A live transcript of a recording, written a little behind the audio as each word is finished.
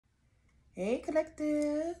Hey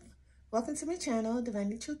collective, welcome to my channel, Divine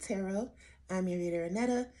Neutral Tarot. I'm your reader,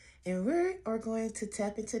 Annetta, and we are going to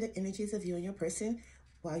tap into the energies of you and your person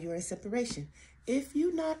while you're in separation. If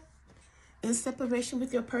you're not in separation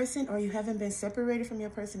with your person, or you haven't been separated from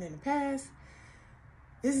your person in the past,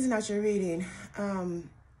 this is not your reading.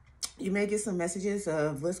 You may get some messages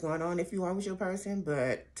of what's going on if you are with your person,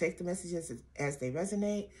 but take the messages as they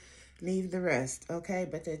resonate. Leave the rest, okay?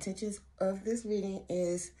 But the intentions of this reading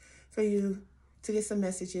is for you to get some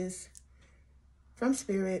messages from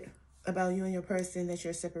Spirit about you and your person that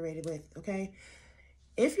you're separated with, okay?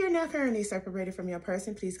 If you're not currently separated from your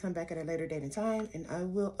person, please come back at a later date and time, and I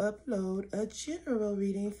will upload a general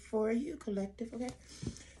reading for you, collective, okay?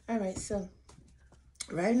 All right, so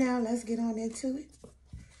right now, let's get on into it.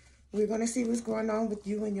 We're going to see what's going on with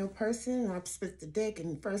you and your person. I've split the deck,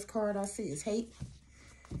 and the first card I see is hate.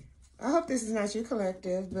 I hope this is not you,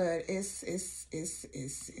 collective, but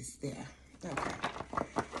it's there. Okay.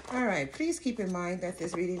 All right. Please keep in mind that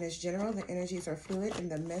this reading is general. The energies are fluid, and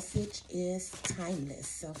the message is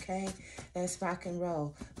timeless. Okay. Let's rock and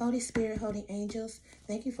roll. Holy Spirit, holy angels,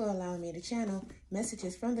 thank you for allowing me to channel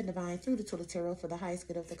messages from the divine through the tool of tarot for the highest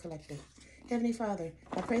good of the collective. Heavenly Father,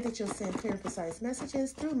 I pray that you'll send clear and precise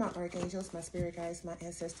messages through my archangels, my spirit guides, my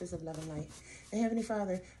ancestors of love and light. And Heavenly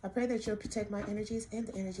Father, I pray that you'll protect my energies and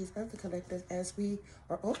the energies of the collective as we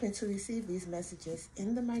are open to receive these messages.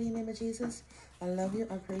 In the mighty name of Jesus, I love you,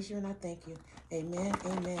 I praise you, and I thank you. Amen,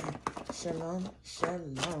 amen. Shalom,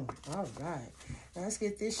 shalom. All right. Let's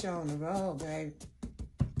get this show on the road, babe,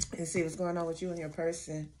 and see what's going on with you and your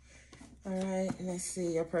person. All right, let's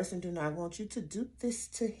see. Your person do not want you to do this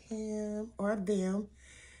to him or them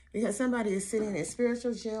because somebody is sitting in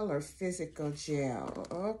spiritual jail or physical jail.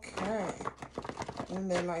 Okay.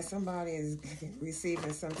 And then like somebody is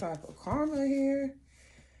receiving some type of karma here.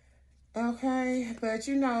 Okay, but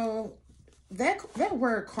you know, that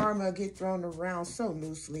word karma get thrown around so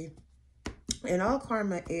loosely. And all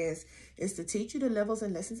karma is to teach you the levels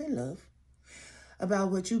and lessons in love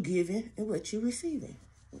about what you giving and what you receiving.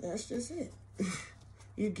 That's just it.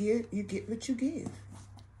 You get what you give.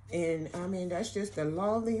 And I mean, that's just the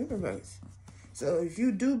law of the universe. So if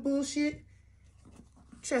you do bullshit,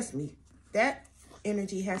 trust me, that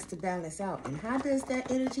energy has to balance out. And how does that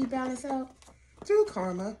energy balance out? Through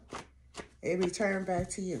karma. It returns back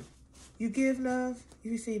to you. You give love,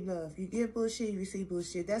 you receive love. You give bullshit, you receive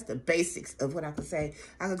bullshit. That's the basics of what I could say.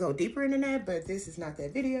 I could go deeper into that, but this is not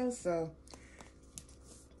that video, so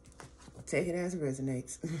take it as it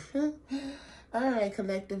resonates. All right,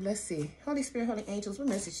 collective, let's see. Holy Spirit, holy angels, what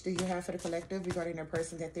message do you have for the collective regarding their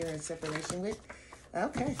person that they're in separation with?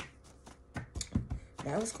 Okay.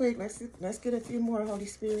 That was quick. Let's get a few more, Holy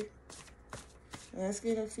Spirit. Let's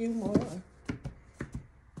get a few more.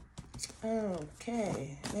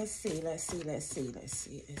 Okay. Let's see.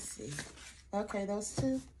 Okay, those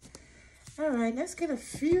two. All right, let's get a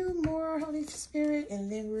few more, Holy Spirit, and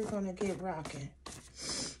then we're going to get rocking.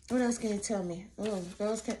 What else can you tell me? Oh,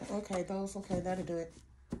 okay, that'll do it.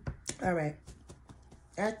 All right.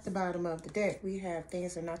 At the bottom of the deck, we have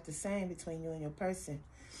things are not the same between you and your person.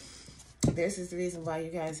 This is the reason why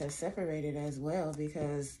you guys have separated as well,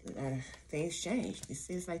 because things changed. It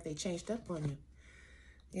seems like they changed up on you.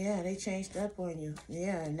 Yeah, they changed up on you.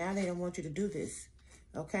 Yeah, now they don't want you to do this.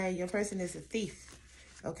 Okay, your person is a thief.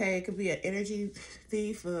 Okay, it could be an energy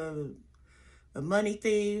thief, a money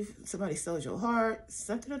thief, somebody stole your heart,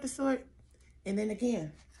 something of the sort. And then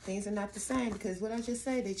again, things are not the same because what I just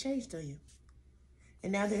said, they changed on you.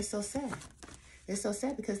 And now they're so sad. They're so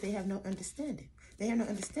sad because they have no understanding. They have no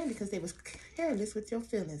understanding because they was careless with your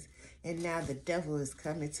feelings. And now the devil is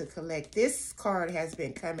coming to collect. This card has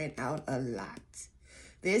been coming out a lot.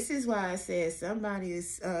 This is why I said somebody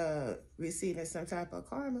is receiving some type of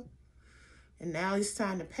karma. And now it's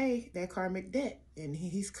time to pay that karmic debt. And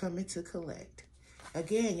he's coming to collect.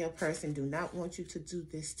 Again, your person do not want you to do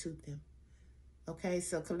this to them. Okay,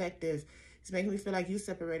 so collective, it's making me feel like you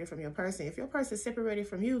separated from your person. If your person is separated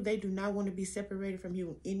from you, they do not want to be separated from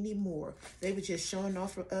you anymore. They were just showing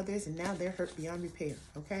off for others, and now they're hurt beyond repair.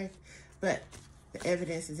 Okay, but the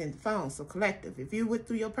evidence is in the phone. So collective, if you went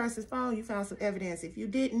through your person's phone, you found some evidence. If you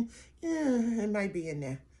didn't, it might be in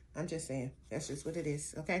there. I'm just saying. That's just what it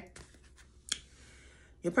is. Okay.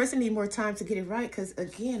 Your person need more time to get it right because,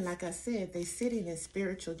 again, like I said, they sitting in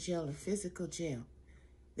spiritual jail or physical jail.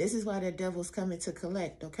 This is why the devil's coming to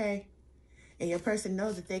collect, okay? And your person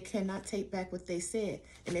knows that they cannot take back what they said,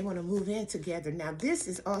 and they want to move in together. Now, this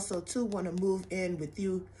is also, too, want to move in with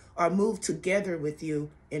you or move together with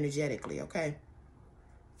you energetically, okay?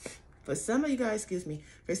 For some of you guys,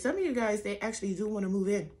 for some of you guys, they actually do want to move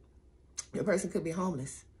in. Your person could be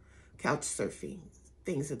homeless. couch surfing,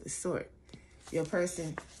 things of the sort. Your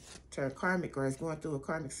person turned karmic or is going through a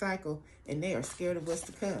karmic cycle, and they are scared of what's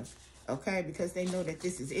to come, okay? Because they know that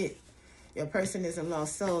this is it. Your person is a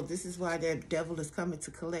lost soul. This is why that devil is coming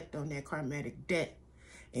to collect on that karmatic debt.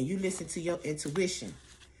 And you listen to your intuition.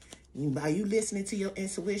 By you listening to your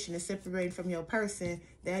intuition and separating from your person,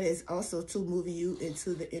 that is also too moving you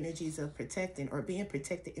into the energies of protecting or being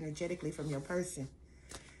protected energetically from your person.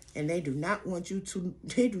 And they do not want you to,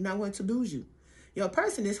 they do not want to lose you. Your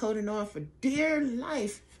person is holding on for dear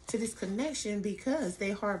life to this connection because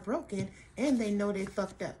they heartbroken and they know they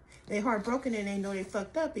fucked up. They heartbroken and they know they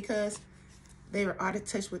fucked up because they were out of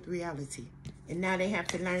touch with reality. And now they have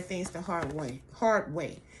to learn things the hard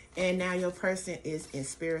way. And now your person is in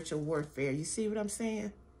spiritual warfare. You see what I'm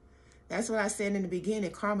saying? That's what I said in the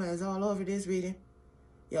beginning. Karma is all over this reading.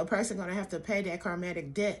 Your person going to have to pay that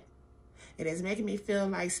karmatic debt. And it's making me feel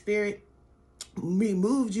like spirit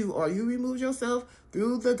removed you, or you removed yourself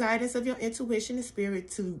through the guidance of your intuition and spirit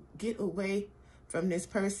to get away from this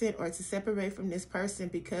person or to separate from this person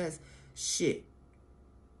because shit.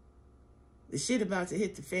 The shit about to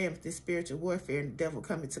hit the fan with this spiritual warfare and the devil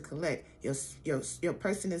coming to collect. Your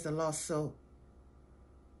person is a lost soul.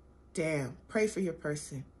 Damn. Pray for your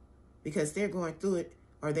person because they're going through it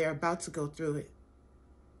or they're about to go through it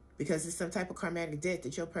because it's some type of karmatic debt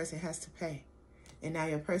that your person has to pay. And now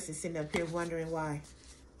your person's sitting up here wondering why.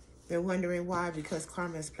 They're wondering why because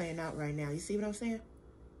karma is playing out right now. You see what I'm saying?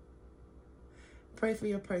 Pray for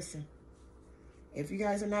your person. If you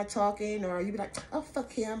guys are not talking or you be like, oh,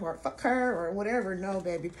 fuck him or fuck her or whatever. No,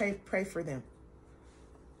 baby, pray for them.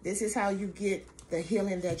 This is how you get the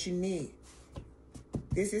healing that you need.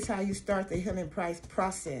 This is how you start the healing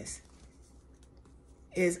process.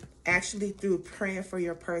 Is actually through praying for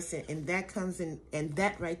your person. And that comes in, and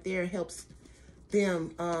that right there helps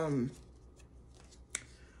them.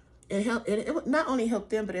 It not only help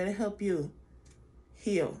them, but it'll help you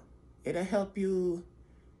heal. It'll help you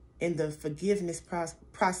in the forgiveness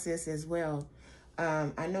process as well.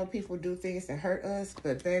 I know people do things that hurt us,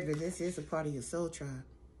 but baby, this is a part of your soul tribe.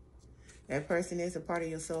 That person is a part of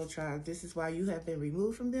your soul tribe. This is why you have been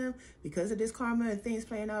removed from them because of this karma and things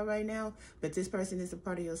playing out right now. But this person is a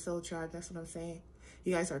part of your soul tribe. That's what I'm saying.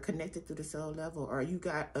 You guys are connected through the soul level, or you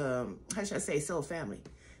got, how should I say, soul family.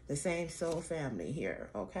 The same soul family here,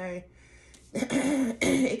 okay?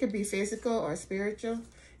 It could be physical or spiritual.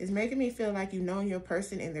 It's making me feel like you know your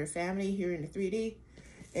person and their family here in the 3D.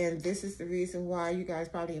 And this is the reason why you guys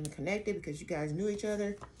probably even connected because you guys knew each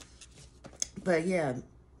other. But yeah,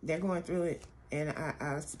 they're going through it. And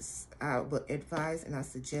I would advise and I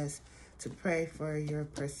suggest to pray for your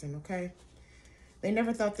person, okay? They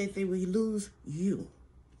never thought that they would lose you.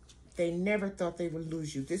 They never thought they would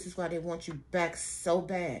lose you. This is why they want you back so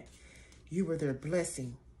bad. You were their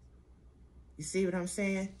blessing. You see what I'm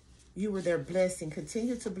saying? You were their blessing.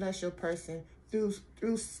 Continue to bless your person through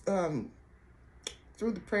the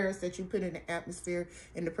prayers that you put in the atmosphere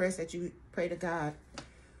and the prayers that you pray to God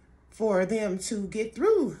for them to get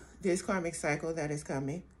through this karmic cycle that is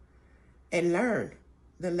coming and learn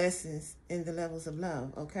the lessons in the levels of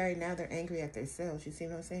love. Okay, now they're angry at themselves. You see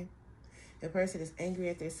what I'm saying? The person is angry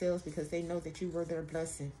at themselves because they know that you were their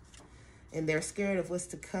blessing and they're scared of what's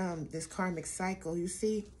to come. This karmic cycle. You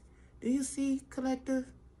see? Do you see, collective?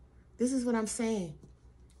 This is what I'm saying.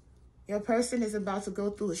 Your person is about to go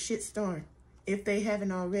through a shitstorm if they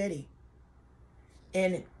haven't already.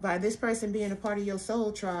 And by this person being a part of your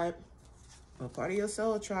soul tribe,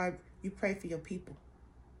 you pray for your people.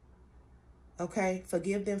 Okay?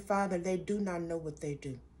 Forgive them, Father. They do not know what they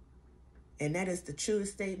do. And that is the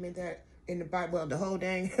truest statement that in the Bible, well, the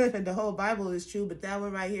whole Bible is true, but that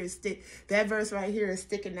one right here that verse right here is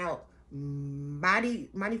sticking out mighty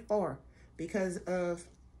far because of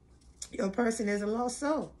your person is a lost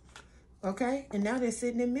soul, okay? And now they're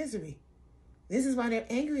sitting in misery. This is why they're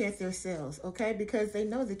angry at themselves, okay? Because they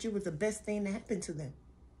know that you were the best thing that happened to them.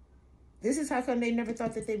 This is how come they never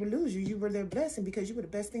thought that they would lose you. You were their blessing because you were the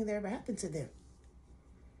best thing that ever happened to them.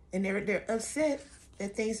 And they're upset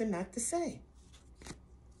that things are not the same.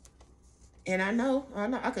 And I know,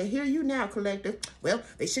 I can hear you now, collective. Well,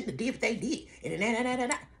 they shouldn't have did what they did.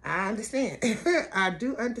 And I understand. I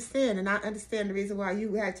do understand. And I understand the reason why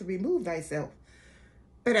you had to remove thyself.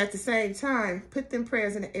 But at the same time, put them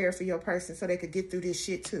prayers in the air for your person so they could get through this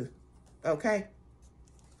shit too. Okay?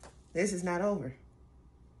 This is not over.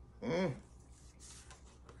 And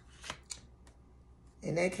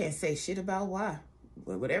they can't say shit about why.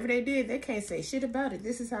 But whatever they did, they can't say shit about it.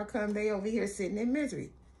 This is how come they over here sitting in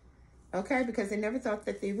misery. Okay? Because they never thought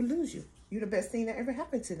that they would lose you. You're the best thing that ever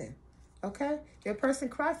happened to them. Okay? Your person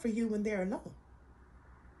cried for you when they're alone.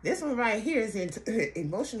 This one right here is in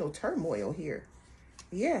emotional turmoil here.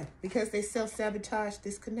 Yeah, because they self-sabotage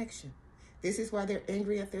this connection. This is why they're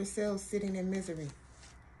angry at themselves, sitting in misery.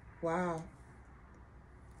 Wow.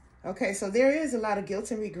 Okay, so there is a lot of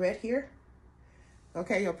guilt and regret here.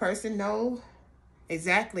 Okay, your person knows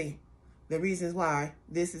exactly the reasons why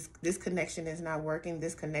this connection is not working.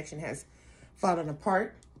 This connection has fallen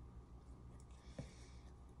apart.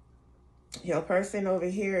 Your person over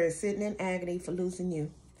here is sitting in agony for losing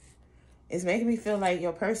you. It's making me feel like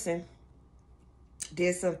your person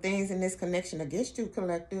did some things in this connection against you,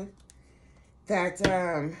 collective, that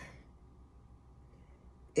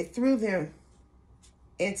it threw them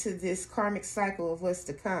into this karmic cycle of what's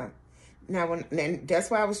to come. Now, and that's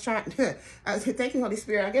why I was trying to, thank you, Holy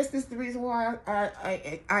Spirit. I guess this is the reason why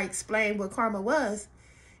I explained what karma was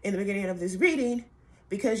in the beginning of this reading,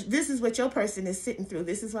 because this is what your person is sitting through.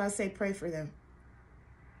 This is why I say pray for them.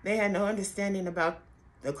 They had no understanding about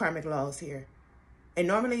the karmic laws here. And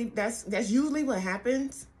normally that's usually what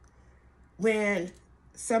happens when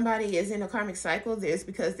somebody is in a karmic cycle. It's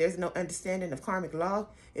because there's no understanding of karmic law.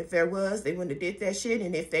 If there was, they wouldn't have did that shit.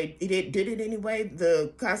 And if they did it anyway,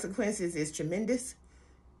 the consequences is tremendous,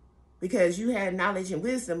 because you had knowledge and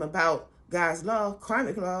wisdom about God's law,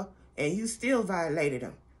 karmic law, and you still violated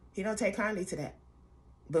them. He don't take kindly to that.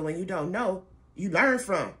 But when you don't know, you learn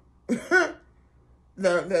from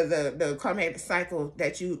the karmic cycle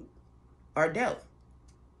that you are dealt.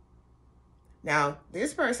 Now,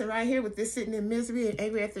 this person right here with this sitting in misery and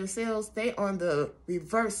angry at themselves, they on the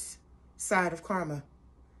reverse side of karma,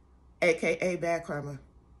 aka bad karma,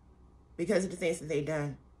 because of the things that they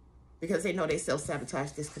done, because they know they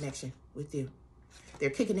self-sabotage this connection with you.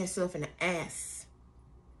 They're kicking themselves in the ass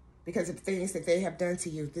because of the things that they have done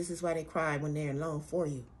to you. This is why they cry when they're alone for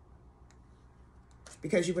you,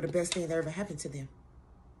 because you were the best thing that ever happened to them.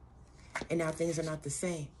 And now things are not the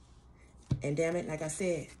same. And damn it, like I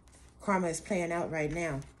said, karma is playing out right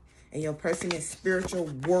now. And your person is spiritual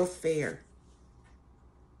warfare.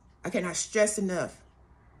 I cannot stress enough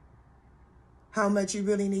how much you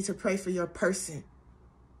really need to pray for your person.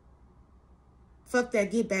 Fuck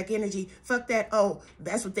that get back energy. Fuck that, oh,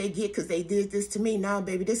 that's what they get because they did this to me. Nah,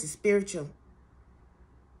 baby, this is spiritual.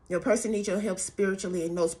 Your person needs your help spiritually.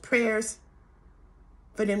 And those prayers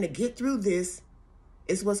for them to get through this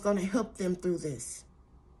is what's going to help them through this.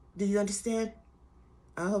 Do you understand?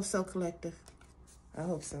 I hope so, collective. I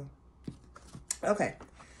hope so. Okay,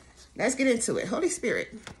 let's get into it. Holy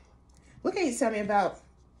Spirit, what can you tell me about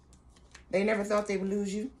they never thought they would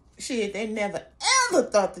lose you? Shit, they never, ever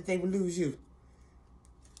thought that they would lose you.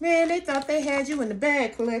 Man, they thought they had you in the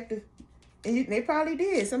bag, collective. And they probably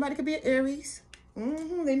did. Somebody could be an Aries.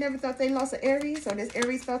 They never thought they lost an Aries, or this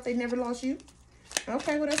Aries thought they never lost you.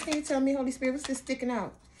 Okay, what else can you tell me, Holy Spirit? What's just sticking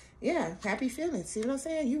out? Yeah, happy feelings. See what I'm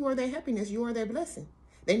saying? You were their happiness. You were their blessing.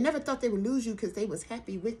 They never thought they would lose you because they was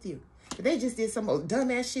happy with you. But they just did some old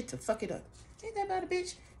dumbass shit to fuck it up. Ain't that about a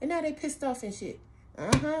bitch? And now they pissed off and shit.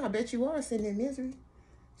 I bet you are sitting in misery.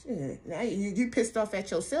 Shit. Now you pissed off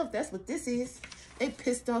at yourself. That's what this is. They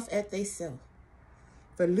pissed off at themselves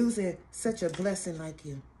for losing such a blessing like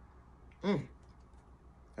you.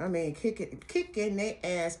 I mean, kicking their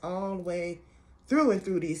ass all the way through and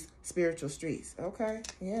through these spiritual streets. Okay?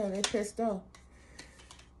 Yeah, they pissed off.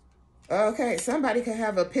 Okay, somebody could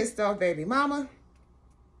have a pissed off baby mama.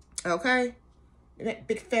 Okay? That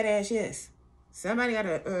big fat ass, yes. Somebody got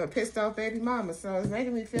a pissed off baby mama. So it's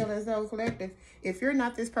making me feel as though, collective, if you're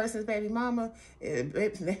not this person's baby mama,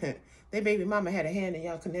 their baby mama had a hand in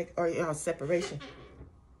y'all connect or y'all separation.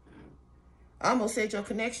 I almost said your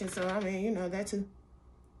connection, so I mean, you know, that too.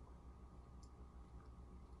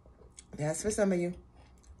 That's for some of you.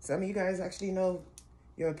 Some of you guys actually know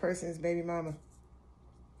your person's baby mama.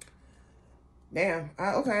 Damn.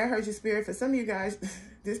 Okay, I heard your spirit. For some of you guys,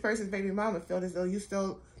 this person's baby mama felt as though you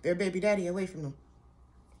stole their baby daddy away from them.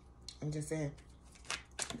 I'm just saying.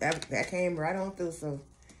 That came right on through, so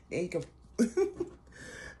there you go.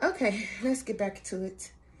 Okay, let's get back to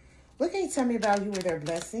it. What can you tell me about you or their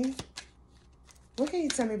blessing? What can you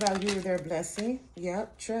tell me about you or their blessing?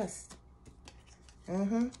 Yep, trust.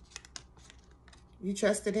 You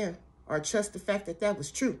trusted them, or trust the fact that that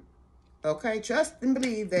was true. Okay, trust and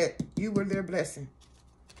believe that you were their blessing.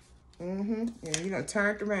 And you done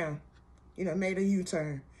turned around. You done made a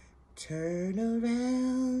U-turn. Turn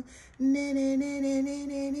around.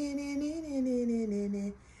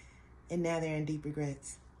 And now they're in deep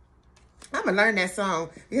regrets. I'm going to learn that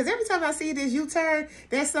song, because every time I see this U-turn,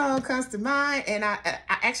 that song comes to mind. And I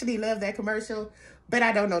actually love that commercial, but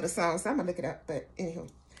I don't know the song, so I'm going to look it up. But anywho,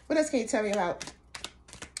 what else can you tell me about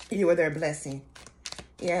you or their blessing?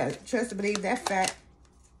 Yeah, trust and believe that fact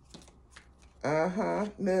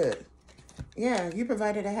Look. Yeah, you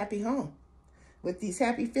provided a happy home. With these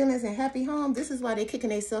happy feelings and happy home, this is why they're kicking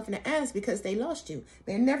themselves in the ass, because they lost you.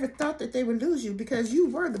 They never thought that they would lose you because you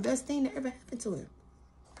were the best thing that ever happened to him.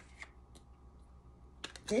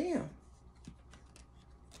 Damn.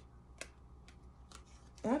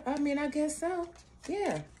 I mean, I guess so.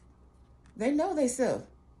 Yeah. They know themselves.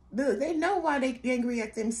 Look, they know why they angry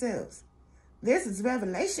at themselves. This is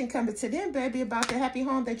revelation coming to them, baby, about the happy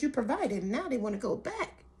home that you provided. And now they want to go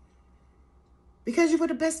back. Because you were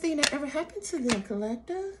the best thing that ever happened to them,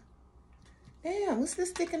 collective. Damn, what's this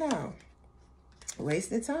sticking out?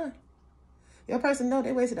 Wasting time. Your person know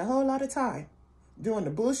they wasted a whole lot of time doing the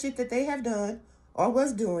bullshit that they have done or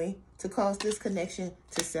was doing to cause this connection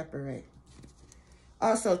to separate.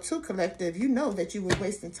 Also, too, collective, you know that you were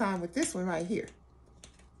wasting time with this one right here.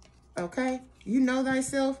 Okay? You know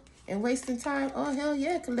thyself and wasting time? Oh, hell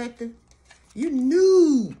yeah, collective. You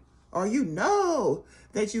knew or you know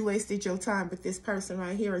that you wasted your time with this person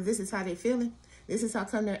right here, or this is how they're feeling. This is how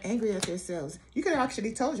come they're angry at themselves. You could have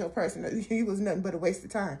actually told your person that he was nothing but a waste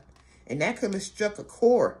of time. And that could have struck a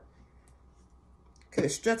chord. Could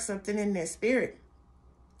have struck something in their spirit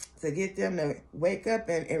to get them to wake up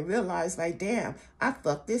and realize, like, damn, I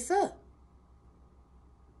fucked this up.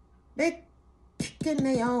 They kicking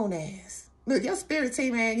their own ass. Look, your spirit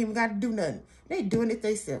team ain't even got to do nothing. They doing it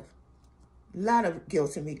themselves. A lot of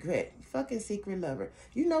guilt and regret. Fucking secret lover.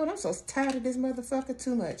 You know what? I'm so tired of this motherfucker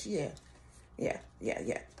too much. Yeah.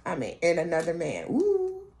 I mean, and another man.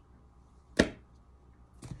 Ooh.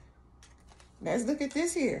 Let's look at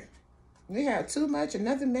this here. We have too much,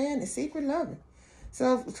 another man, and secret lover.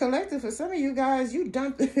 So, collective, for some of you guys, you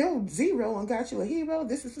dumped the zero and got you a hero.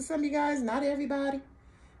 This is for some of you guys, not everybody.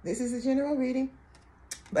 This is a general reading.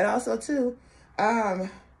 But also, too, for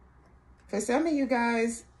some of you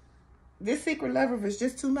guys, this secret lover was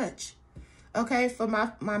just too much. Okay, for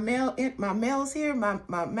my males here,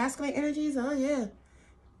 my masculine energies, oh yeah.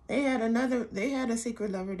 They had a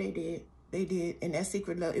secret lover, they did. And that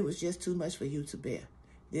secret love, it was just too much for you to bear.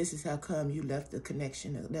 This is how come you left the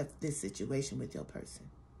connection, left this situation with your person.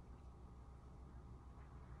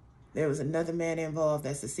 There was another man involved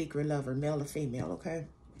that's a secret lover, male or female, okay?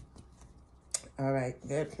 All right,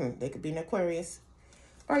 they could be an Aquarius,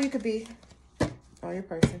 or you could be on your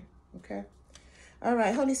person, okay? All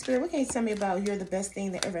right, Holy Spirit, what can you tell me about you're the best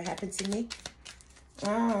thing that ever happened to me?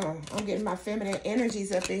 I'm getting my feminine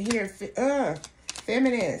energies up in here.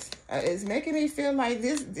 Feminist. It's making me feel like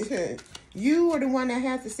this. You were the one that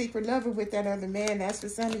had the secret lover with that other man. That's for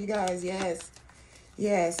some of you guys. Yes.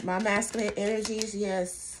 Yes. My masculine energies.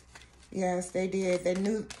 Yes. Yes, they did. They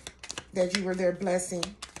knew that you were their blessing.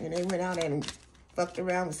 And they went out and fucked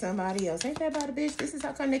around with somebody else. Ain't that about a bitch? This is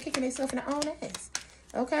how come they're kicking themselves in their own ass.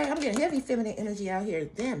 Okay, I'm getting heavy feminine energy out here.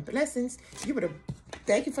 Damn, blessings.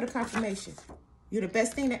 Thank you for the confirmation. You're the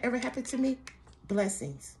best thing that ever happened to me.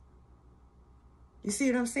 Blessings. You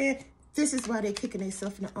see what I'm saying? This is why they're kicking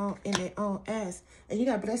themselves in their own ass. And you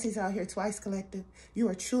got blessings out here twice, collective. You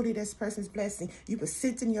are truly this person's blessing. You were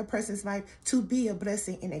sent in your person's life to be a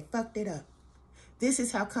blessing, and they fucked it up. This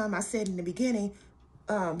is how come I said in the beginning,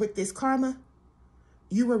 with this karma,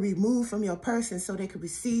 you were removed from your person so they could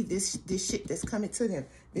receive this shit that's coming to them.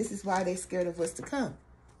 This is why they're scared of what's to come.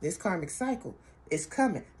 This karmic cycle is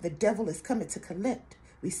coming. The devil is coming to collect.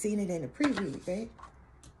 We've seen it in the pre-read, right?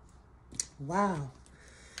 Wow.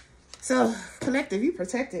 So, collective, you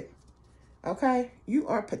protected. Okay? You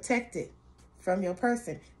are protected from your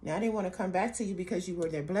person. Now they want to come back to you because you were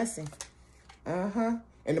their blessing. And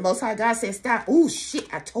the Most High God said, stop. Oh,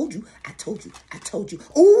 shit. I told you.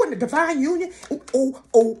 Oh, and the divine union. Oh.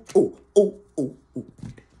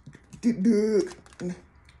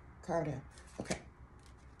 Calm down. Okay.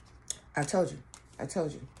 I told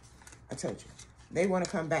you. They want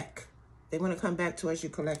to come back. They want to come back towards you,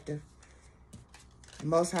 collective. The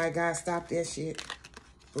Most High God stopped that shit.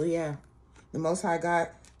 Oh, yeah. The Most High God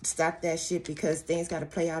stopped that shit because things got to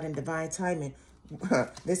play out in divine timing.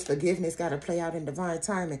 This forgiveness got to play out in divine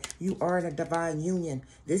timing. You are in a divine union.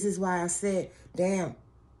 This is why I said, damn.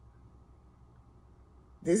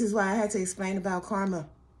 This is why I had to explain about karma.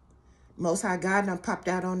 Most High God done popped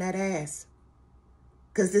out on that ass.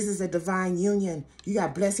 Because this is a divine union. You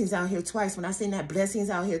got blessings out here twice. When I seen that blessings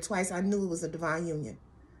out here twice, I knew it was a divine union.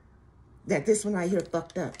 That this one right here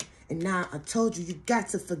fucked up. And now I told you, you got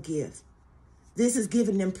to forgive. This is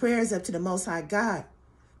giving them prayers up to the Most High God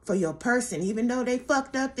for your person. Even though they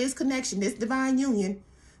fucked up this connection, this divine union,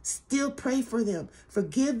 still pray for them.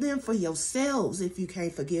 Forgive them for yourselves if you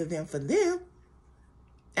can't forgive them for them.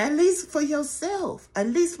 At least for yourself. At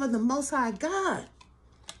least for the Most High God.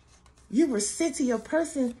 You were sent to your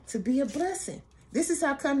person to be a blessing. This is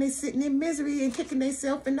how come they're sitting in misery and kicking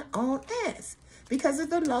themselves in the own ass. Because of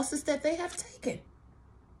the losses that they have taken.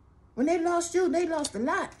 When they lost you, they lost a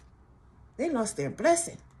lot. They lost their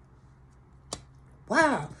blessing.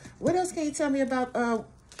 Wow. What else can you tell me about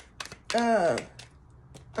you're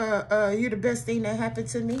the best thing that happened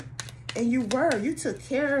to me? And you took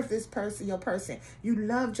care of this person, your person. You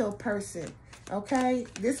loved your person. Okay?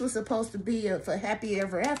 This was supposed to be for happy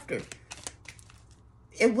ever after.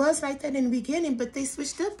 It was like that in the beginning, but they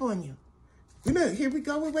switched up on you. You know, here we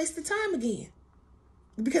go with wasted time again.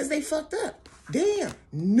 Because they fucked up. Damn.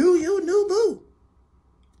 New you, new boo.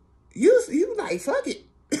 You like, fuck it.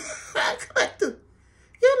 You're like, fuck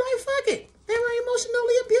it. They were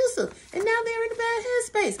emotionally abusive. And now they're in a bad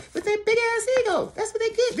headspace with their big ass ego. That's what they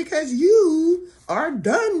get because you are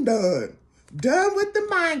done. Done with the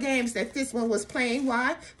mind games that this one was playing.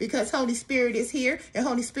 Why? Because Holy Spirit is here and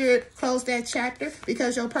Holy Spirit closed that chapter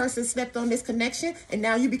because your person slept on this connection and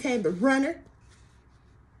now you became the runner.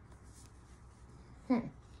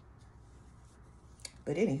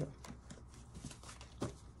 But anywho,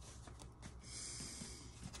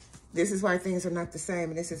 this is why things are not the same,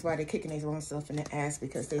 and this is why they're kicking their own self in the ass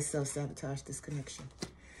because they self-sabotage this connection.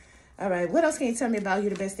 All right, what else can you tell me about you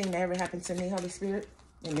the best thing that ever happened to me, Holy Spirit?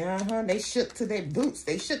 And they shook to their boots.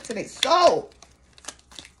 They shook to their soul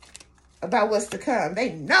about what's to come.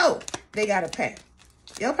 They know they got to pay.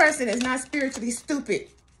 Your person is not spiritually stupid.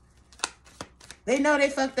 They know they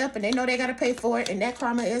fucked up, and they know they got to pay for it, and that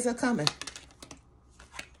karma is a-coming.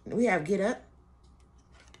 We have get up.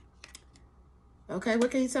 Okay, what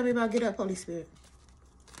can you tell me about get up, Holy Spirit?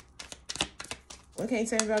 What can you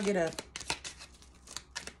tell me about get up?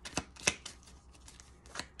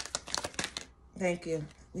 Thank you.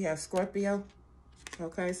 We have Scorpio.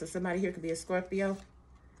 Okay, so somebody here could be a Scorpio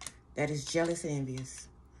that is jealous and envious.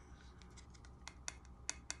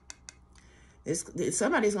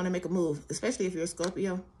 Somebody's going to make a move, especially if you're a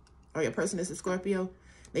Scorpio or your person is a Scorpio.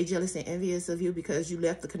 They jealous and envious of you because you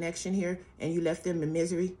left the connection here and you left them in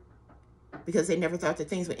misery because they never thought that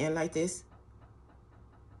things would end like this.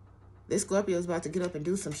 This Scorpio is about to get up and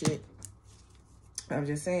do some shit. I'm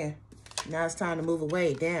just saying. Now it's time to move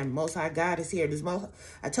away. Damn, Most High God is here.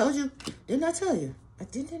 I told you. Didn't I tell you?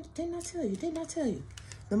 Didn't I tell you? Didn't I tell you?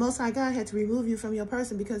 The Most High God had to remove you from your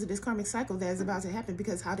person because of this karmic cycle that is about to happen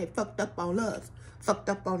because how they fucked up on love. Fucked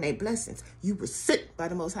up on their blessings. You were sent by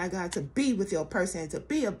the Most High God to be with your person, to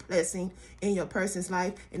be a blessing in your person's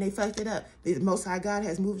life, and they fucked it up. The Most High God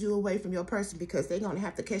has moved you away from your person because they're going to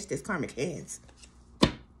have to catch this karmic hands.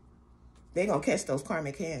 They're going to catch those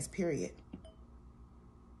karmic hands, period.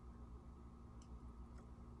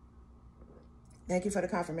 Thank you for the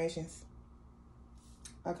confirmations.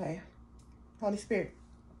 Okay. Holy Spirit.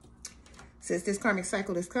 Since this karmic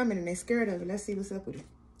cycle is coming and they're scared of it, let's see what's up with it.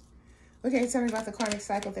 Okay, tell me about the karmic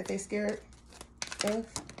cycle that they're scared of.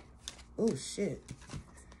 Oh, shit.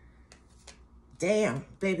 Damn,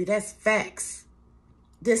 baby, that's facts.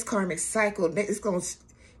 This karmic cycle,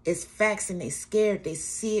 it's facts and they're scared. They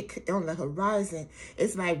see it on the horizon.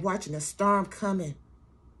 It's like watching a storm coming.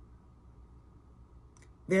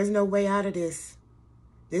 There's no way out of this.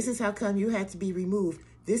 This is how come you had to be removed.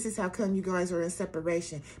 This is how come you guys are in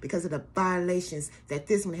separation because of the violations that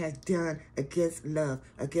this one has done against love,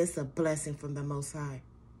 against a blessing from the Most High.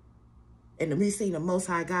 And we've seen the Most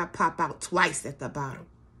High God pop out twice at the bottom.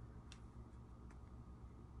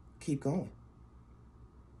 Keep going.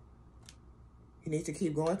 You need to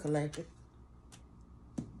keep going, collective.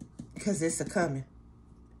 Because it's a coming.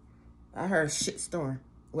 I heard a shit storm.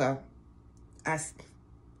 Well,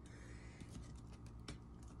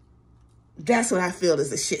 that's what I feel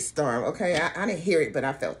is a shit storm, okay? I didn't hear it, but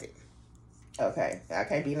I felt it. Okay, I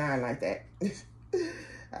can't be lying like that.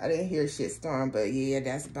 I didn't hear a shit storm, but yeah,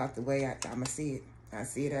 that's about the way I'm going to see it. I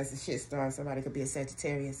see it as a shit storm. Somebody could be a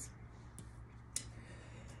Sagittarius.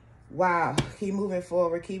 Wow, keep moving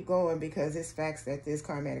forward, keep going, because it's facts that this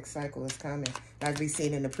karmatic cycle is coming. Like we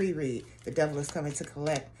seen in the pre-read, the devil is coming to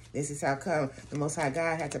collect. This is how come the Most High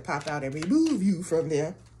God had to pop out and remove you from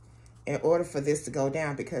there in order for this to go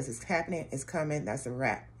down, because it's happening, it's coming, that's a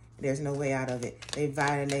wrap. There's no way out of it. They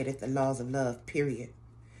violated the laws of love, period.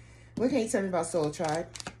 What can you tell me about soul tribe?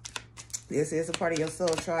 This is a part of your soul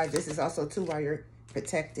tribe. This is also, too, why you're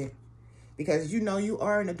protected. Because you know you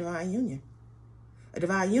are in a divine union. A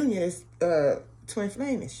divine union is twin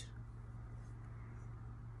flame-ish.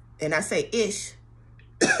 And I say ish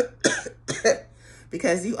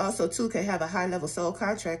because you also, too, can have a high-level soul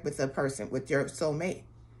contract with a person, with your soulmate.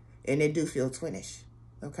 And they do feel twinish,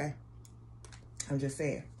 okay? I'm just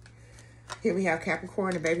saying. Here we have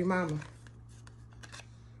Capricorn and baby mama.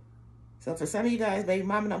 So for some of you guys, baby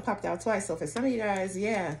mama done popped out twice. So for some of you guys,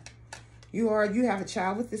 yeah, you have a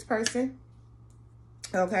child with this person.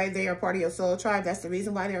 Okay, they are part of your soul tribe. That's the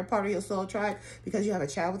reason why they're a part of your soul tribe, because you have a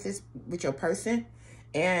child with your person,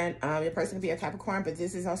 and your person can be a Capricorn. But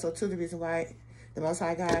this is also too the reason why the Most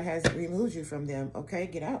High God has removed you from them. Okay,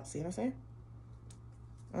 get out. See what I'm saying?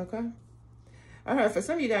 Okay. All right. For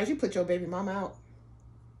some of you guys, you put your baby mama out.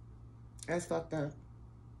 That's fucked up.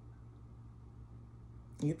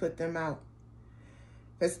 You put them out.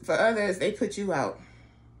 For others, they put you out.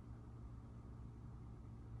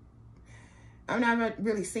 I'm not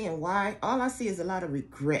really seeing why. All I see is a lot of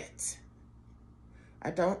regret.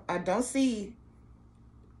 I don't see,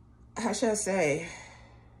 how should I say,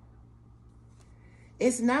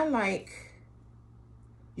 it's not like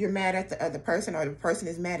you're mad at the other person or the person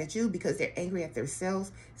is mad at you because they're angry at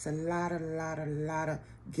themselves. It's a lot of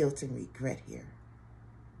guilt and regret here.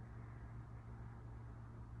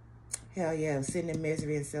 Hell yeah, sitting in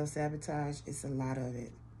misery and self-sabotage. It's a lot of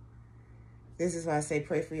it. This is why I say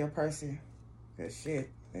pray for your person. Because shit,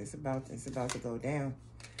 it's about to go down.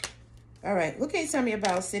 All right, what can you tell me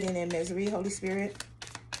about sitting in misery, Holy Spirit?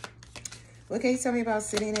 What can you tell me about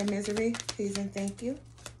sitting in misery? Please and thank you.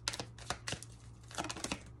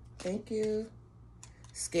 Thank you.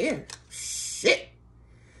 Scared. Shit.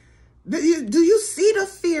 Do you see the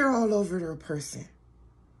fear all over their person?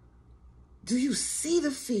 Do you see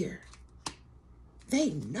the fear?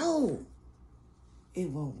 They know it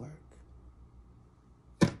won't work.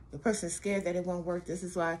 The person's scared that it won't work. This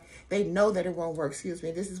is why they know that it won't work. Excuse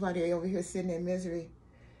me. This is why they're over here sitting in misery.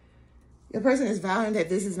 Your person is vowing that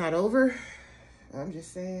this is not over. I'm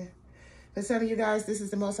just saying. For some of you guys, this is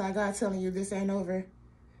the Most High God telling you this ain't over.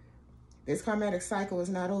 This karmatic cycle is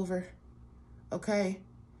not over. Okay?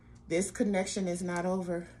 This connection is not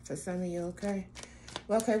over for some of you, okay?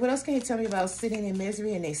 Well, okay, what else can you tell me about sitting in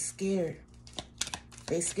misery and they scared?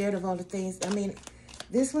 They scared of all the things. I mean,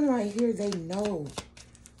 this one right here, they know.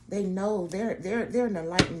 They know. They're an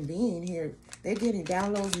enlightened being here. They're getting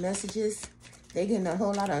downloads, messages. They're getting a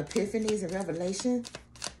whole lot of epiphanies and revelation.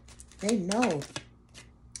 They know.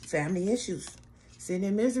 Family issues. Sitting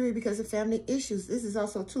in misery because of family issues. This is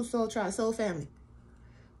also two soul tribe, soul family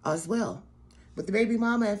as well. With the baby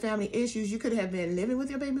mama and family issues, you could have been living with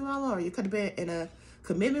your baby mama, or you could have been in a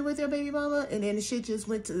commitment with your baby mama, and then the shit just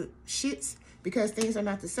went to shits because things are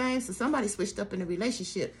not the same. So somebody switched up in the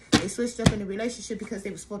relationship. They switched up in the relationship because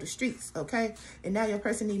they was for the streets, okay? And now your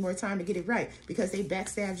person need more time to get it right because they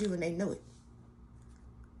backstabbed you and they know it.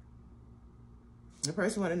 The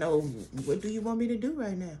person want to know, what do you want me to do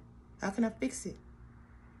right now? How can I fix it?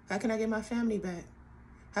 How can I get my family back?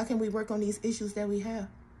 How can we work on these issues that we have?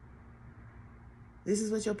 This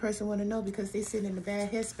is what your person want to know because they sit in a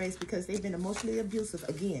bad headspace because they've been emotionally abusive.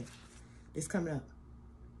 Again, it's coming up.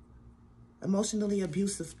 Emotionally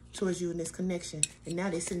abusive towards you in this connection. And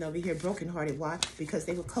now they're sitting over here brokenhearted. Why? Because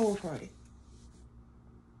they were cold-hearted.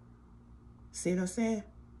 See what I'm saying?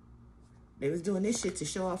 They was doing this shit to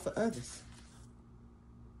show off for others.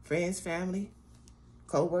 Friends, family,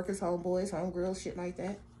 co-workers, homeboys, homegirls, shit like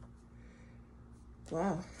that.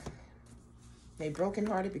 Wow. They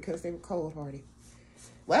brokenhearted because they were cold-hearted.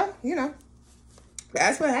 Well, you know,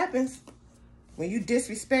 that's what happens when you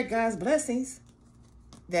disrespect God's blessings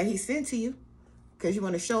that he sent to you because you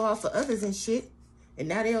want to show off for others and shit. And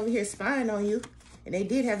now they over here spying on you. And they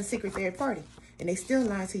did have a secret third party. And they still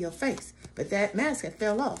lying to your face. But that mask had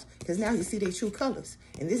fell off because now you see their true colors.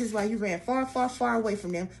 And this is why you ran far, far, far away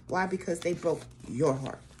from them. Why? Because they broke your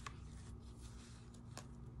heart.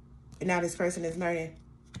 And now this person is learning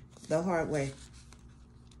the hard way.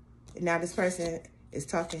 And now this person is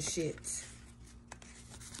talking shit.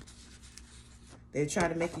 They're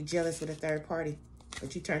trying to make you jealous with a third party.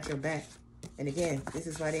 But you turned your back. And again, this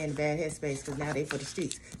is why they're in a bad headspace. Because now they're for the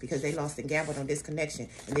streets. Because they lost and gambled on this connection.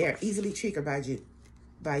 And they are easily triggered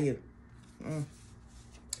by you.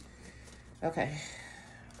 Okay.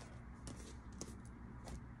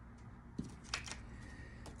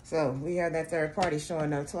 So, we have that third party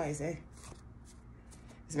showing up twice, eh?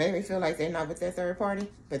 It's made me feel like they're not with that third party.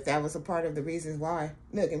 But that was a part of the reasons why.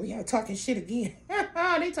 Look, and we are talking shit again.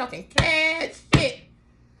 They talking cash shit.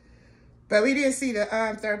 But we didn't see the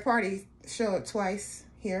third party show up twice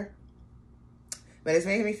here. But it's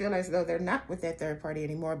making me feel as though they're not with that third party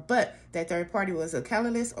anymore. But that third party was a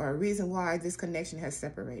catalyst or a reason why this connection has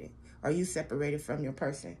separated. Or you separated from your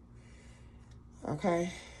person.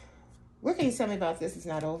 Okay. What can you tell me about this is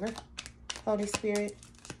not over? Holy Spirit.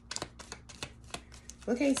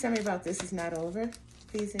 What can you tell me about this is not over?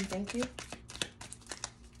 Please and thank you.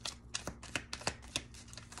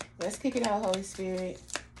 Let's kick it out, Holy Spirit.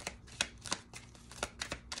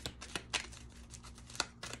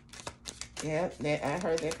 Yeah, I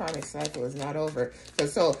heard that karmic cycle is not over.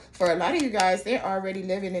 So for a lot of you guys, they're already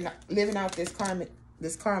living out this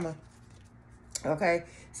karma. Okay,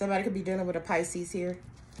 somebody could be dealing with a Pisces here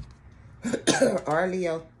or a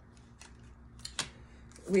Leo.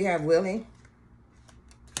 We have willing,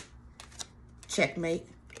 checkmate,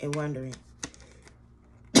 and wondering.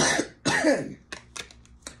 The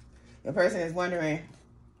person is wondering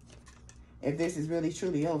if this is really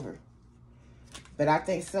truly over. But I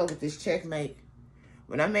think so with this checkmate.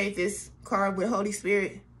 When I made this card with Holy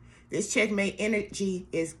Spirit, this checkmate energy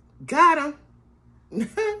is got him.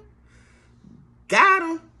 Got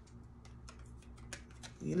him.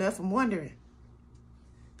 You left them wondering,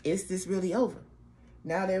 is this really over?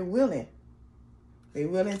 Now they're willing. They're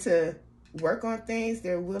willing to work on things.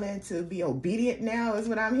 They're willing to be obedient now, is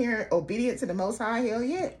what I'm hearing. Obedient to the Most High, hell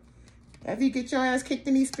yeah. After you get your ass kicked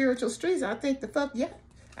in these spiritual streets, I think the fuck, yeah.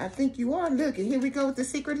 I think you are. Look, and here we go with the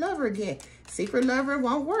secret lover again. Secret lover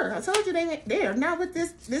won't work. I told you they are not with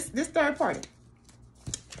this third party.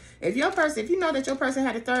 If you know that your person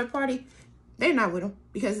had a third party, they're not with them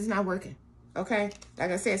because it's not working. Okay?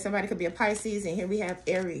 Like I said, somebody could be a Pisces, and here we have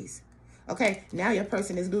Aries. Okay? Now your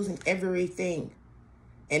person is losing everything.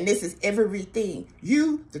 And this is everything.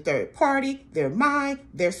 You, the third party, their mind,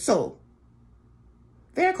 their soul.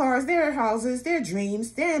 Their cars, their houses, their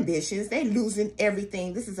dreams, their ambitions, they losing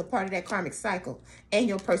everything. This is a part of that karmic cycle. And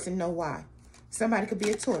your person know why. Somebody could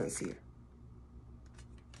be a Taurus here.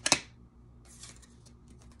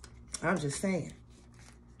 I'm just saying.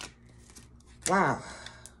 Wow.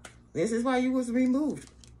 This is why you was removed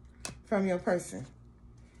from your person.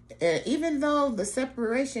 And even though the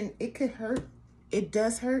separation, it could hurt. It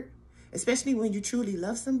does hurt. Especially when you truly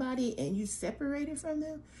love somebody and you separated from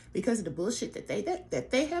them because of the bullshit that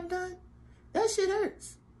they have done. That shit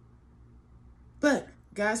hurts. But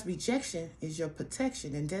God's rejection is your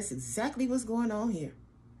protection, and that's exactly what's going on here.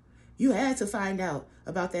 You had to find out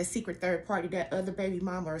about that secret third party, that other baby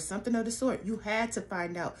mama or something of the sort. You had to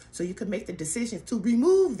find out so you could make the decision to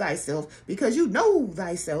remove thyself because you know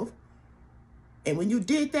thyself. And when you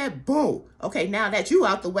did that, boom. Okay, now that you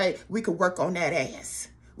out the way, we could work on that ass.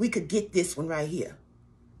 We could get this one right here.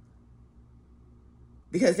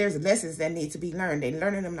 Because there's lessons that need to be learned. They're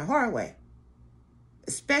learning them the hard way.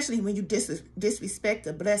 Especially when you disrespect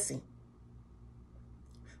a blessing.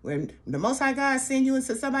 When the Most High God send you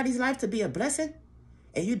into somebody's life to be a blessing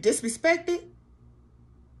and you disrespect it,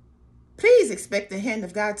 please expect the hand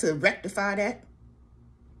of God to rectify that.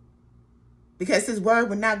 Because his word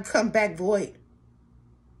will not come back void.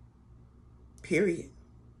 Period.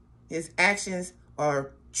 His actions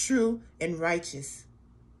are true and righteous.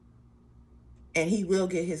 And he will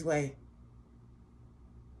get his way.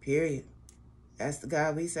 Period. That's the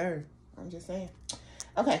God we serve. I'm just saying.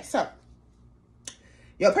 Okay, so.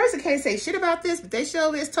 Your person can't say shit about this, but they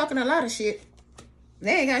sure is talking a lot of shit.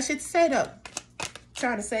 They ain't got shit to say, though.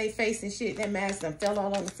 Trying to save face and shit. That mask done fell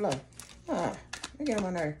all on the floor. Let me get them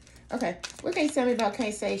on nerve. Okay, what can you tell me about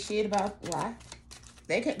can't say shit about why?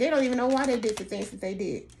 They don't even know why they did the things that they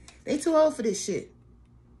did. They too old for this shit.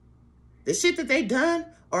 The shit that they done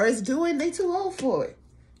or is doing, they too old for it.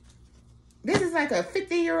 This is like a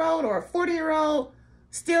 50-year-old or a 40-year-old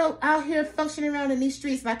still out here functioning around in these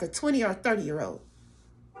streets like a 20 or 30-year-old.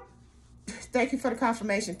 Thank you for the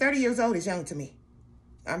confirmation. 30 years old is young to me.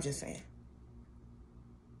 I'm just saying.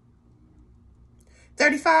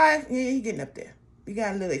 35, yeah, you're getting up there. You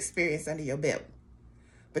got a little experience under your belt.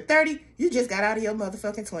 But 30, you just got out of your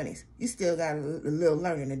motherfucking 20s. You still got a little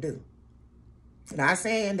learning to do. Not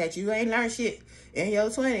saying that you ain't learned shit in your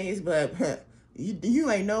 20s, but you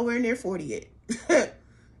ain't nowhere near 40 yet.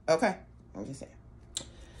 Okay? I'm just saying.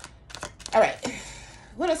 All right.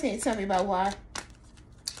 What else can you tell me about why?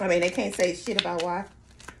 I mean, they can't say shit about why.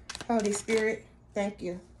 Holy Spirit, thank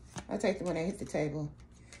you. I'll take them when they hit the table.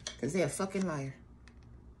 Because they're a fucking liar.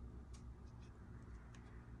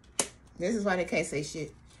 This is why they can't say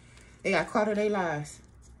shit. They got caught in their lies.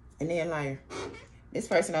 And they're a liar. This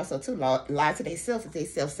person also, too, lied to themselves if they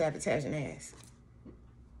self-sabotaging ass.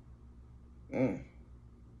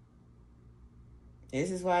 This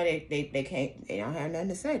is why they can't, they don't have nothing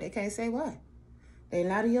to say. They can't say why. They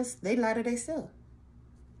lie to themselves.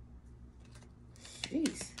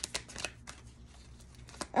 Jeez.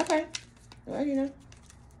 Okay. Well, you know,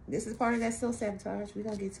 this is part of that self-sabotage. We're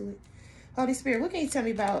going to get to it. Holy Spirit, what can you tell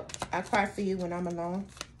me about I cry for you when I'm alone?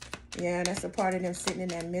 Yeah, that's a part of them sitting in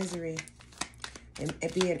that misery and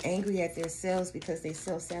being angry at themselves because they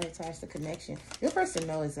self-sabotage the connection. Your person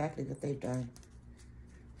knows exactly what they've done.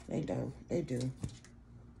 They do. They do.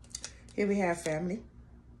 Here we have family.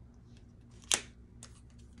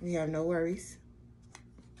 We have no worries.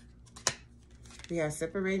 We have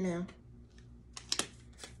separate now.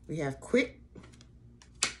 We have quit.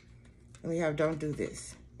 And we have don't do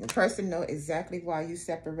this. The person know exactly why you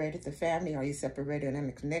separated the family or you separated in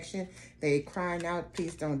the connection. They crying out,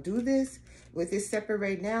 please don't do this. With this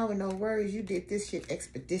separate now and no worries, you did this shit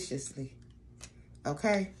expeditiously.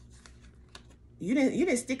 Okay? You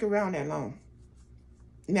didn't stick around that long.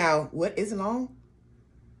 Now, what is long?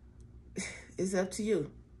 It's up to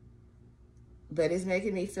you. But it's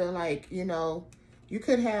making me feel like, you know, you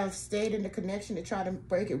could have stayed in the connection to try to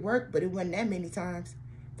break it work, but it wasn't that many times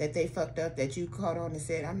that they fucked up that you caught on and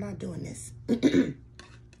said, I'm not doing this.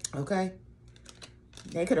 Okay?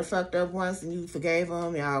 They could have fucked up once and you forgave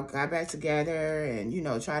them. Y'all got back together and, you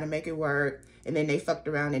know, try to make it work. And then they fucked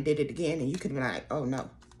around and did it again. And you could have been like, oh, no,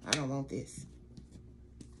 I don't want this.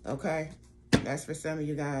 Okay? That's for some of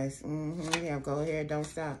you guys. Yeah, go ahead. Don't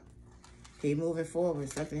stop. Keep moving forward.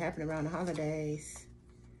 Something happened around the holidays.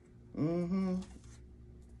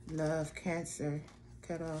 Love, Cancer,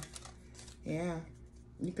 cut off. Yeah.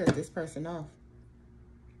 You cut this person off.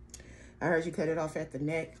 I heard you cut it off at the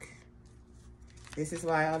neck. This is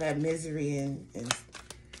why all that misery and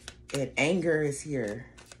anger is here.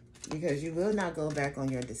 Because you will not go back on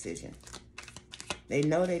your decision. They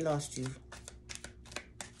know they lost you.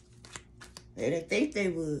 They didn't think they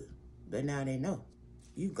would, but now they know.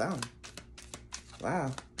 You gone.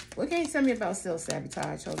 Wow. What can you tell me about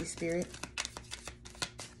self-sabotage, Holy Spirit?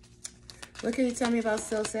 What can you tell me about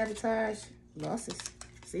self-sabotage? Losses.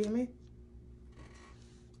 See me?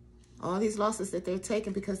 All these losses that they're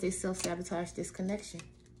taking because they self-sabotage this connection.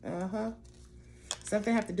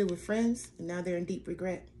 Something have to do with friends, and now they're in deep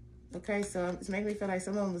regret. Okay, so it's making me feel like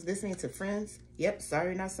someone was listening to friends. Yep,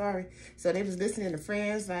 sorry, not sorry. So they was listening to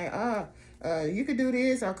friends like, you could do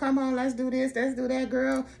this, or come on, let's do this, let's do that,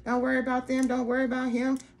 girl. Don't worry about them, don't worry about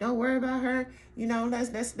him, don't worry about her. You know,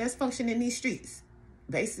 let's function in these streets,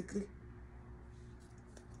 basically.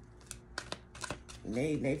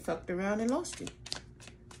 They fucked around and lost you.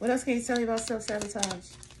 What else can you tell me about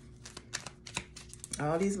self-sabotage?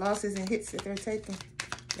 All these losses and hits that they're taking.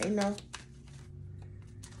 They know.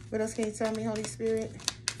 What else can you tell me, Holy Spirit?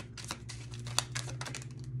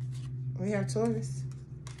 We have Taurus.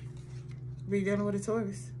 We're dealing with a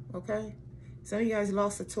Taurus, okay? Some of you guys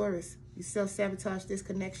lost a Taurus. You self-sabotaged this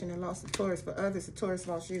connection and lost a Taurus. For others, a Taurus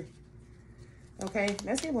lost you. Okay,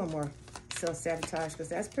 let's get one more self-sabotage because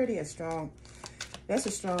that's pretty strong. That's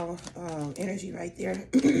a strong energy right there,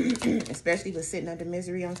 especially with sitting under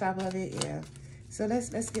misery on top of it. Yeah. So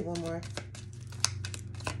let's get one more.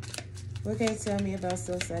 What can you tell me about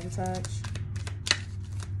self-sabotage?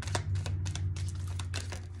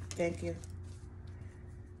 Thank you.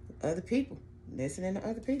 Other people. Listening to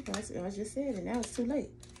other people. I just said it. Now it's too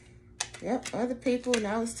late. Yep. Other people.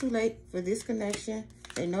 Now it's too late for this connection.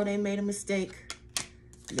 They know they made a mistake.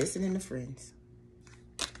 Listening to friends.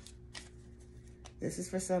 This is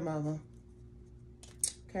for some of them.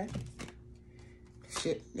 Okay.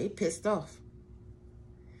 Shit. They pissed off.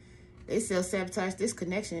 They self-sabotage this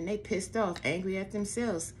connection and they pissed off, angry at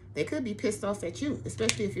themselves. They could be pissed off at you,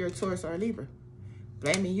 especially if you're a Taurus or a Libra.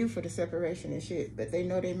 Blaming you for the separation and shit. But they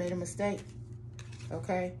know they made a mistake.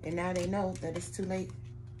 Okay? And now they know that it's too late.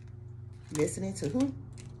 Listening to who?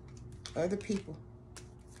 Other people.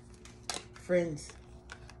 Friends.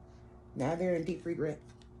 Now they're in deep regret.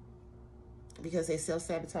 Because they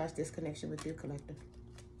self-sabotage this connection with your collective.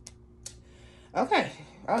 Okay.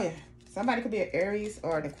 Oh, yeah. Somebody could be an Aries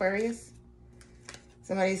or an Aquarius.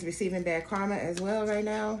 Somebody's receiving bad karma as well right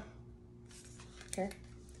now. Okay.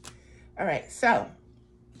 All right. So,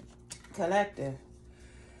 collective.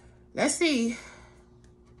 Let's see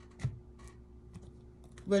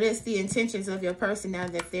what is the intentions of your person now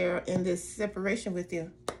that they're in this separation with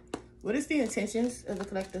you. What is the intentions of the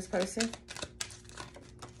collective's person?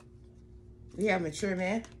 We have mature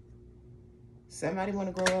man. Somebody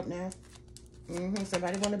want to grow up now.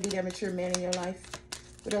 Somebody want to be that mature man in your life.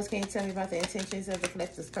 What else can you tell me about the intentions of the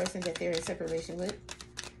collective's person that they're in separation with?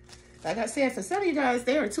 Like I said, for some of you guys,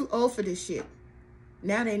 they are too old for this shit.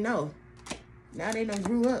 Now they know. Now they done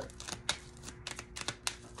grew up.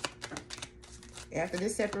 After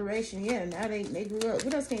this separation, yeah, now they grew up.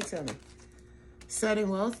 What else can you tell me? Sudden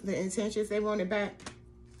wealth, the intentions, they want it back.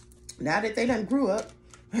 Now that they done grew up,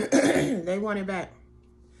 they want it back.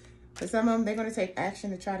 For some of them, they're going to take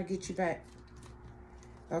action to try to get you back.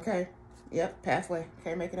 Okay. Yep. Pathway.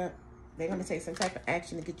 Can't make it up. They're going to take some type of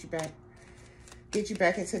action to get you back. Get you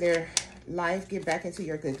back into their life. Get back into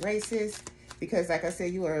your good graces. Because like I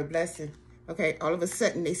said, you are a blessing. Okay. All of a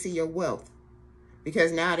sudden, they see your wealth.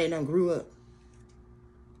 Because now they done grew up.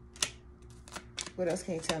 What else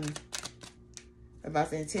can you tell me? about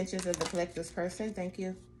the intentions of the collective's person. Thank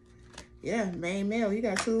you. Yeah, main male. You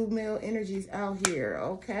got 2 male energies out here.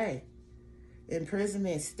 Okay.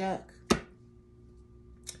 Imprisonment, stuck.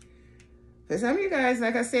 For some of you guys,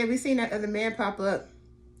 like I said, we've seen that other man pop up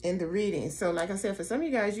in the reading. So like I said, for some of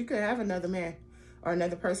you guys, you could have another man or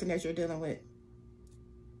another person that you're dealing with.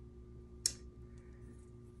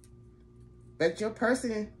 But your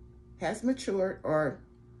person has matured, or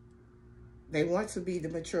they want to be the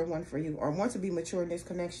mature one for you, or want to be mature in this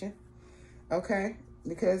connection. Okay?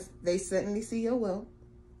 Because they suddenly see your will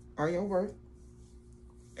or your worth.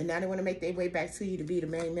 And now they want to make their way back to you to be the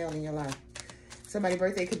main male in your life. Somebody's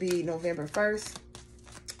birthday could be November 1st,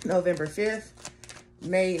 November 5th,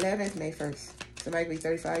 May 11th, May 1st. Somebody could be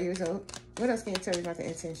 35 years old. What else can you tell me about the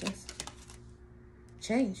intentions?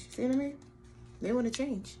 Change. See what I mean? They want to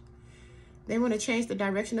change. They want to change the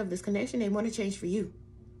direction of this connection. They want to change for you.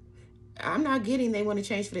 I'm not getting they want to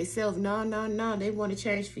change for themselves. No, no, no. They want to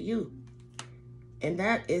change for you. And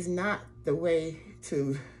that is not the way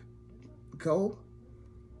to go.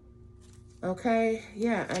 Okay?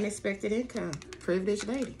 Yeah, unexpected income. Privileged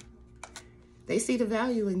lady. They see the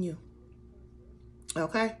value in you.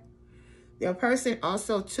 Okay? Your person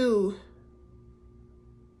also, too,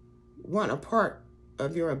 want a part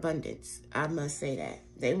of your abundance. I must say that.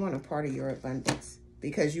 They want a part of your abundance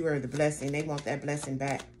because you are the blessing. They want that blessing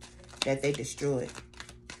back that they destroyed.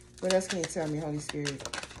 What else can you tell me, Holy Spirit?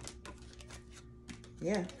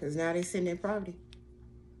 Yeah, because now they're sitting in poverty.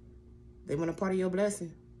 They want a part of your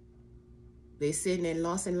blessing. They're sitting in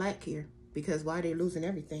loss and lack here because why? They're losing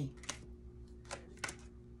everything.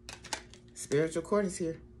 Spiritual court is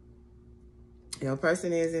here. Your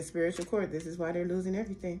person is in spiritual court. This is why they're losing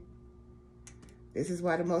everything. This is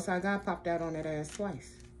why the Most High God popped out on that ass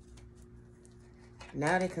twice.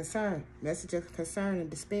 Now they're concerned. Message of concern and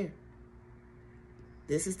despair.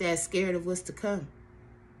 This is that scared of what's to come.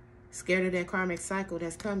 Scared of that karmic cycle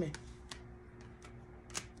that's coming.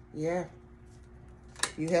 Yeah.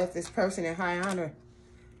 You held this person in high honor.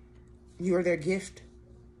 You are their gift.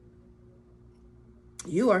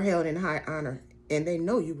 You are held in high honor. And they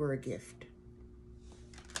know you were a gift.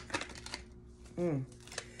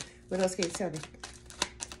 What else can you tell me?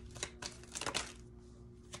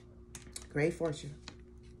 Great fortune.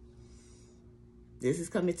 This is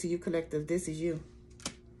coming to you, collective. This is you.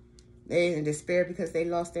 They in despair because they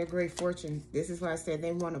lost their great fortune. This is why I said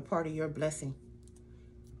they want a part of your blessing.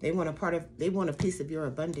 They want a piece of your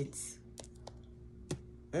abundance.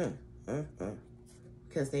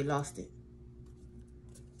 Because they lost it.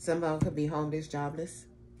 Some of them could be homeless, jobless.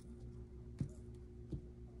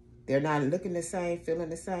 They're not looking the same, feeling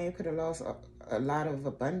the same. Could have lost a lot of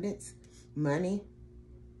abundance, money.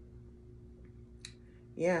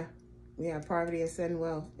 Yeah. We have poverty and sudden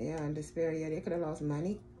wealth. Yeah, and despair. Yeah, they could have lost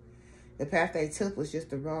money. The path they took was just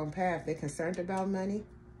the wrong path. They're concerned about money.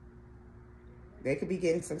 They could be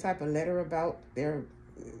getting some type of letter about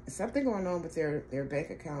something going on with their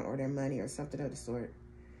bank account or their money or something of the sort.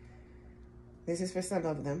 This is for some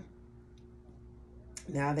of them.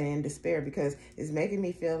 Now they're in despair because it's making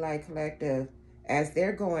me feel like, collective, as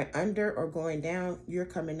they're going under or going down, you're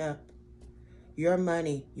coming up. Your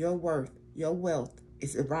money, your worth, your wealth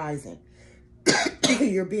is rising.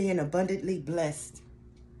 You're being abundantly blessed.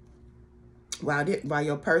 While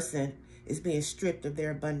your person is being stripped of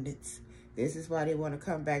their abundance. This is why they want to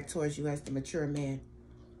come back towards you as the mature man.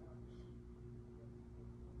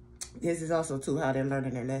 This is also, too, how they're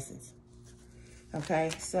learning their lessons.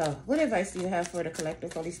 Okay, so what advice do you have for the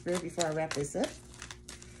collective, Holy Spirit, before I wrap this up?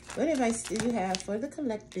 What advice do you have for the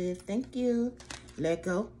collective? Thank you. Let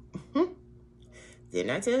go.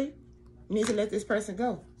 Didn't I tell you? You need to let this person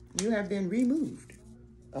go. You have been removed.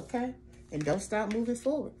 Okay? And don't stop moving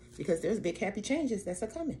forward because there's big happy changes that's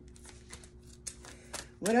coming.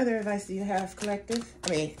 What other advice do you have, collective?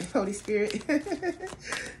 Holy Spirit.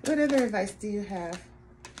 What other advice do you have?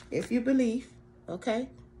 If you believe, okay?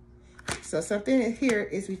 So something here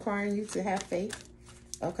is requiring you to have faith.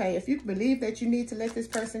 Okay, if you believe that you need to let this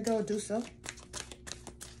person go, do so.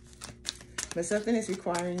 But something is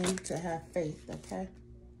requiring you to have faith, okay?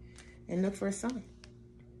 And look for a sign.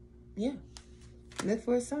 Yeah, look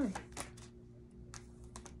for a sign.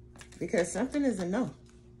 Because something is a no.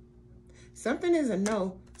 Something is a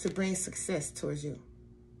no to bring success towards you.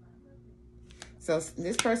 So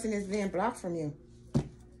this person is being blocked from you.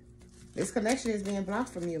 This connection is being blocked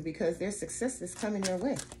from you because their success is coming their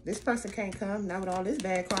way. This person can't come, not with all this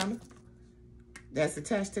bad karma that's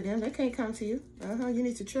attached to them. They can't come to you. You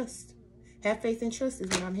need to trust. Have faith and trust is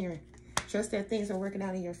what I'm hearing. Trust that things are working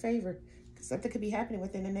out in your favor. Something could be happening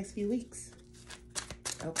within the next few weeks.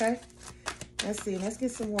 Okay? Let's see. Let's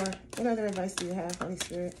get some more. What other advice do you have, Holy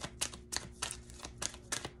Spirit?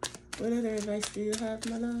 What other advice do you have,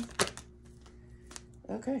 my love?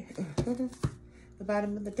 Okay. The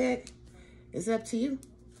bottom of the deck is up to you.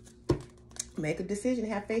 Make a decision.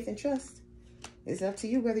 Have faith and trust. It's up to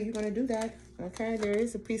you whether you're going to do that. Okay. There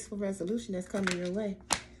is a peaceful resolution that's coming your way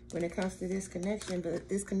when it comes to this connection. But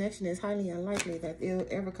this connection is highly unlikely that they'll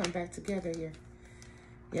ever come back together here.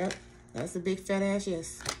 Yep. That's a big fat ass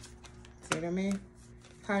yes. See what I mean?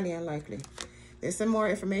 Highly unlikely. There's some more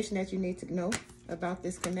information that you need to know about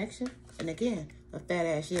this connection. And again, a fat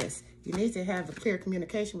ass yes. You need to have a clear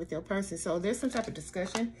communication with your person. So there's some type of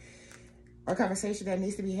discussion or conversation that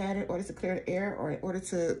needs to be had in order to clear the air or in order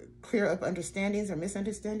to clear up understandings or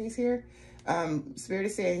misunderstandings here. Spirit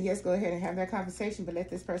is saying, yes, go ahead and have that conversation, but let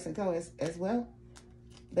this person go as well.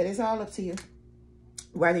 But it's all up to you.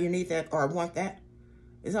 Whether you need that or want that,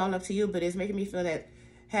 it's all up to you. But it's making me feel that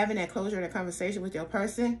having that closure and a conversation with your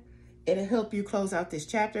person, it'll help you close out this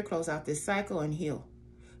chapter, close out this cycle, and heal.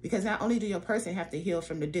 Because not only do your person have to heal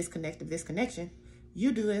from the disconnect of this connection,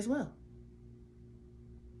 you do as well.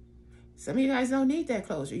 Some of you guys don't need that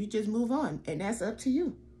closure. You just move on, and that's up to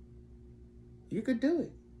you. You could do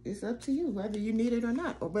it. It's up to you whether you need it or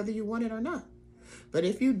not, or whether you want it or not. But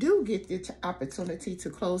if you do get the opportunity to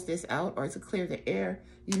close this out or to clear the air,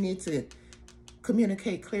 you need to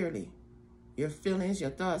communicate clearly your feelings, your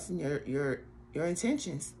thoughts, and your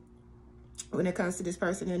intentions when it comes to this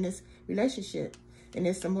person in this relationship. And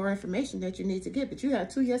there's some more information that you need to get. But you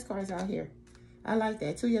have 2 yes cards out here. I like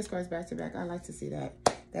that. 2 yes cards back to back. I like to see that.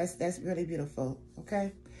 That's really beautiful.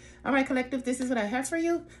 Okay. All right, collective. This is what I have for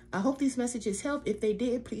you. I hope these messages help. If they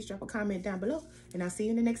did, please drop a comment down below. And I'll see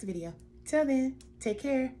you in the next video. Till then, take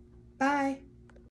care. Bye.